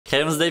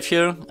Hey, Dave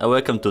here, and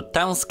welcome to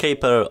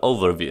Townscaper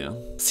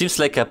Overview. Seems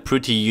like a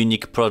pretty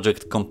unique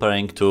project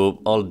comparing to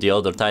all the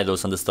other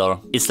titles on the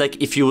store. It's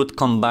like if you would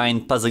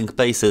combine Puzzling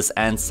Places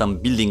and some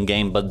building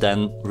game, but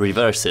then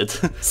reverse it.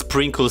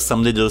 Sprinkle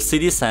some little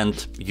cities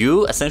and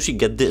you essentially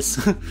get this.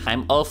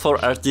 I'm all for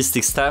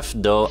artistic stuff,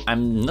 though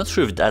I'm not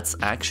sure if that's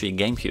actually a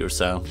game here,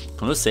 so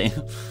we'll see.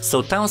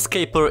 So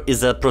Townscaper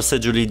is a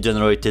procedurally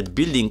generated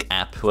building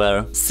app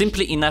where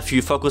simply enough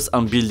you focus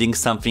on building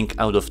something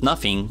out of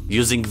nothing,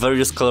 using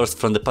various colors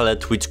from the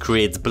palette, which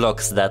creates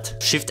blocks that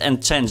shift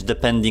and change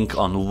depending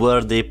on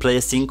where they're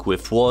placing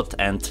with what,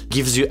 and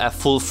gives you a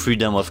full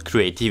freedom of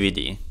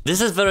creativity.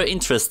 This is very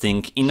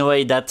interesting in a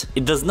way that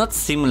it does not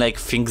seem like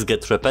things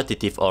get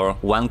repetitive or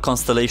one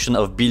constellation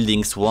of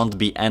buildings won't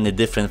be any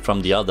different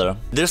from the other.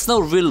 There's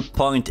no real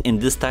point in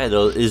this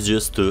title, it's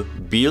just to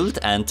build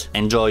and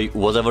enjoy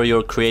whatever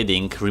you're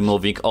creating,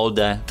 removing all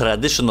the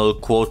traditional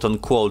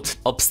quote-unquote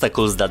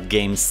obstacles that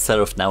games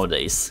serve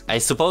nowadays. I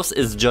suppose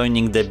it's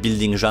joining the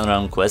building genre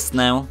on Quest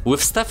now.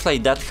 With stuff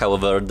like that,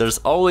 however, there's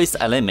always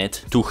a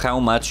limit to how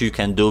much you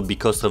can do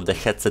because of the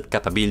headset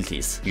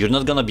capabilities. You're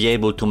not gonna be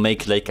able to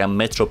make like a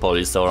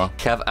metropolis or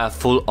have a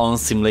full-on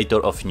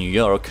simulator of New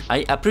York.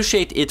 I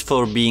appreciate it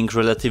for being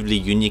relatively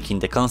unique in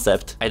the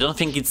concept. I don't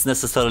think it's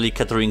necessarily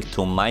catering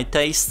to my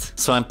taste,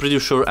 so I'm pretty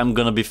sure I'm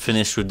gonna be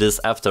finished with this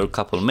after a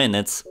couple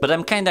minutes, but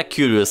I'm kinda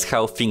curious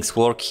how things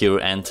work here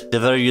and the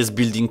various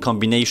building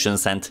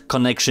combinations and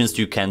connections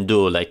you can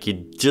do. Like,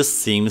 it just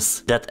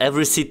seems that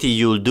every city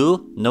you'll do,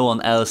 no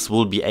one else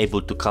will be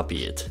able to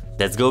copy it.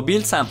 Let's go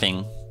build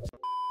something.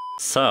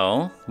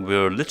 So,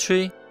 we're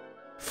literally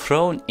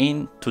thrown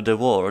into the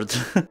world.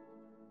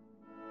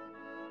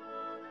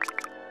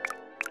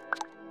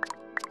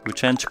 We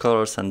change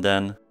colors and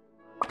then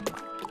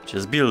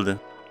just build.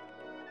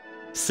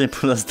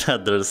 Simple as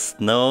that, there's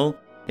no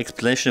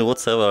explanation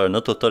whatsoever, no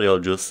tutorial,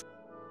 just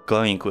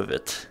going with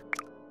it.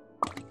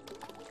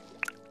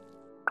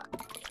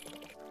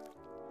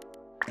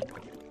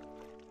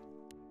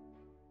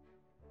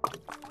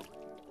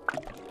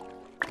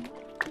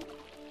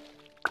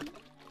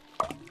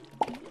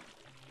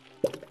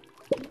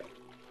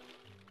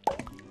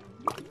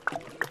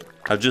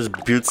 I'll just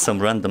build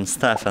some random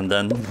stuff and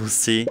then we'll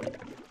see.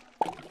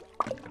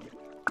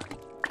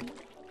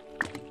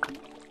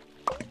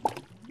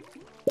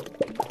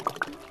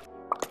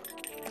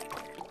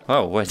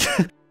 Oh, wait.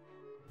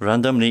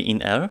 Randomly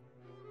in air?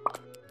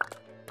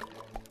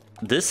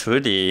 This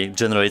really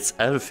generates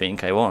everything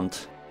I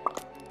want.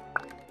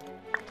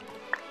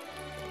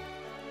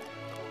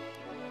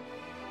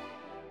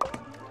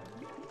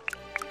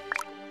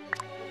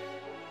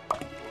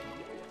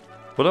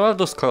 What about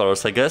those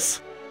colors? I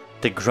guess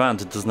the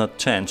ground does not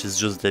change, it's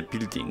just the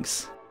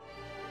buildings.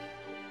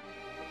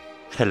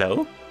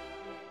 Hello?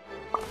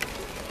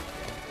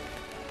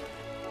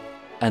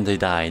 And they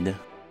died.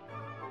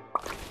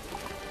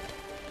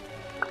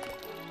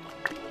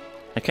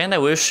 I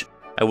kinda wish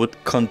I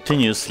would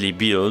continuously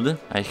build.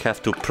 I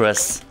have to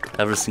press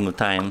every single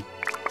time.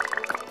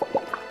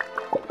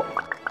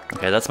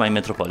 Okay, that's my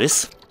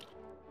metropolis.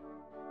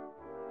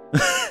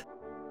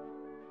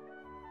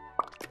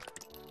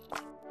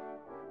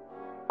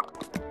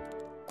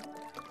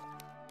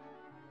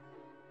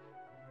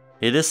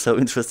 It is so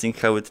interesting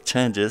how it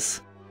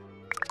changes.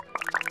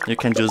 You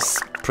can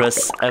just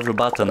press every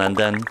button and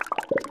then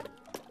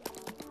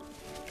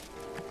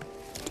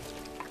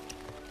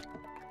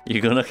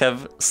you're gonna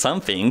have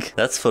something,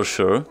 that's for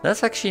sure.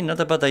 That's actually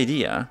not a bad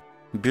idea.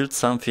 Build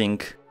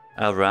something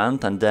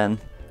around and then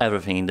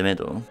everything in the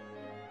middle.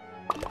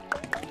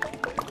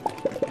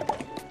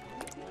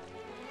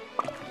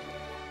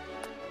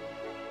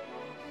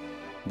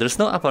 There's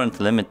no apparent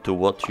limit to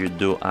what you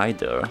do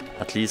either,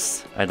 at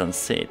least I don't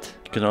see it.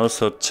 You can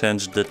also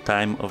change the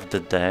time of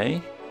the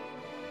day.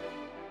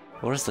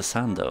 Where's the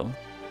sun though?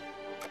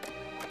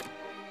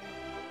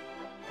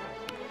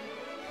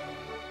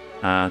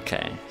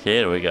 Okay,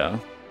 here we go.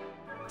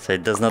 So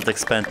it does not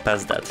expand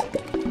past that.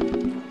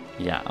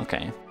 Yeah,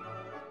 okay.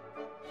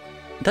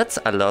 That's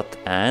a lot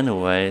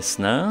anyways,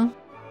 no?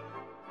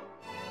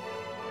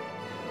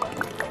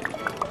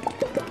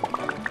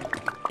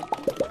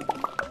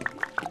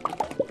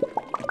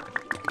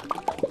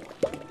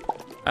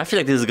 I feel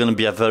like this is gonna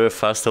be a very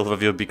fast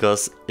overview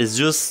because it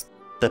just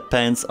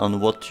depends on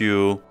what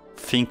you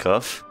think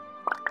of.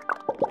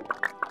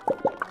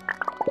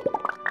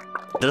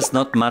 There's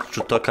not much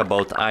to talk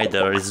about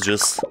either, it's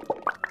just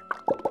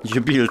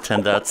you build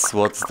and that's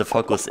what the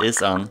focus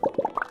is on.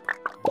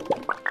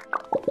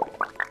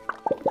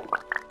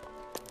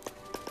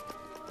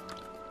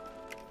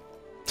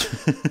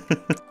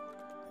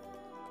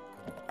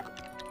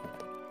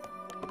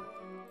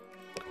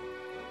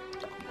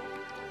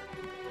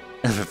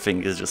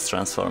 Everything is just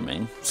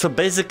transforming. So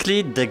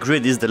basically the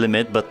grid is the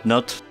limit, but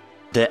not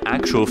the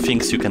actual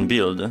things you can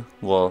build.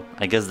 Well,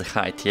 I guess the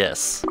height,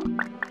 yes.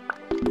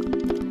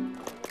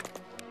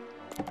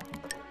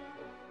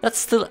 That's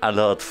still a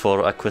lot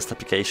for a Quest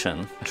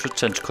application. I should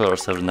change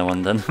colors every now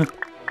and then.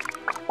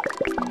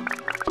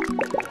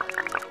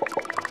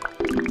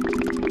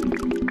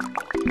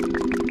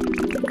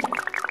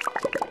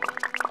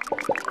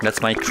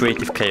 That's my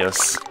creative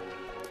chaos.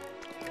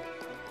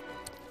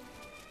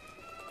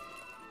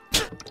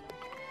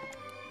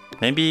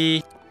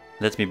 Maybe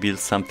let me build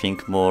something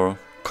more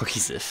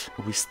cohesive.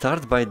 We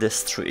start by the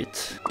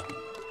street.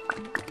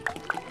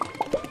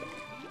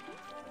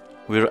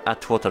 We're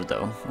at water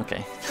though,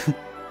 okay.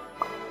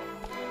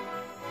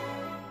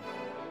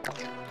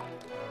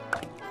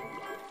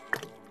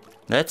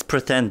 Let's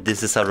pretend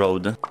this is a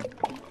road.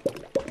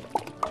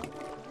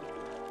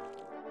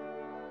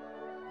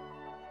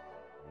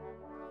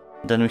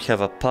 Then we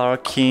have a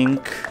parking.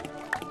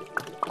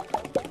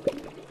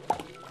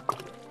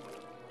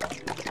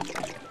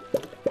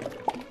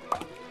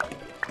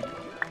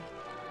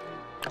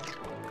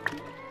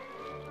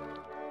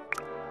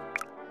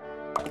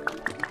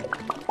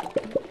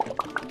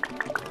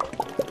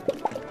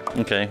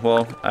 Okay,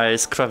 well, I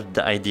scrapped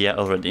the idea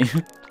already.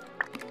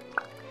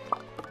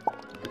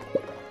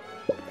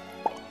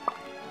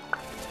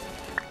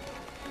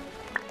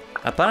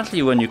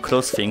 Apparently when you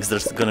close things,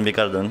 there's gonna be a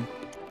garden.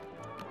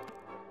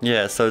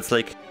 Yeah, so it's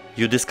like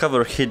you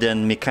discover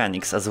hidden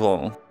mechanics as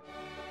well.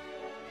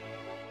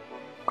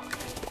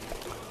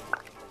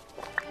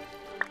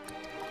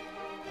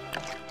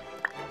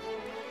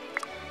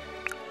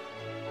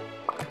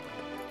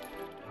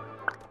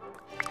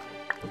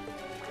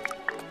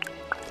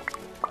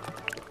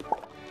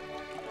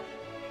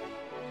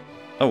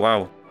 Oh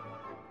wow.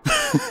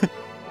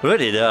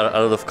 Really, there are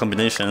a lot of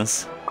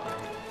combinations.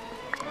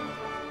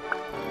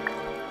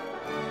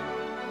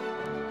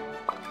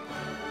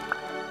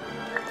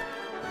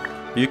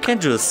 You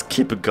can't just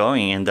keep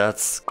going and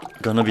that's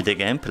gonna be the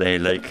gameplay,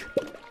 like...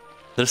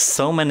 There's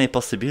so many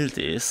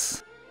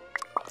possibilities.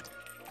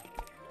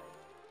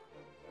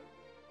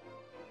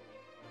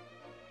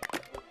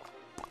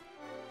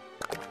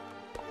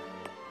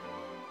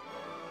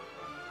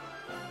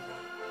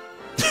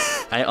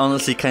 I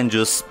honestly can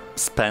just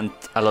spend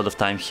a lot of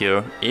time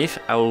here if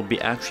I will be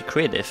actually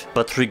creative.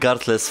 But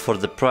regardless, for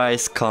the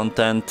price,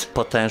 content,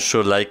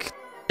 potential, like,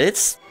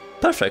 it's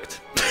perfect.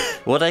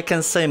 What I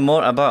can say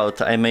more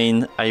about, I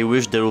mean, I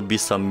wish there would be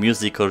some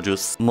music or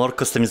just more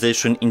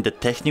customization in the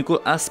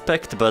technical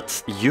aspect,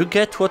 but you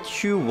get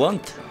what you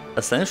want,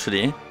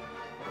 essentially.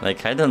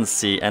 Like, I don't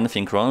see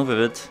anything wrong with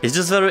it. It's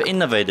just very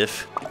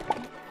innovative.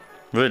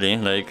 Really,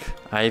 like,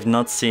 I've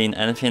not seen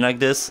anything like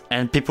this,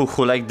 and people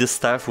who like this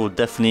stuff will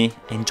definitely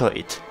enjoy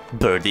it.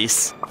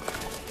 Birdies.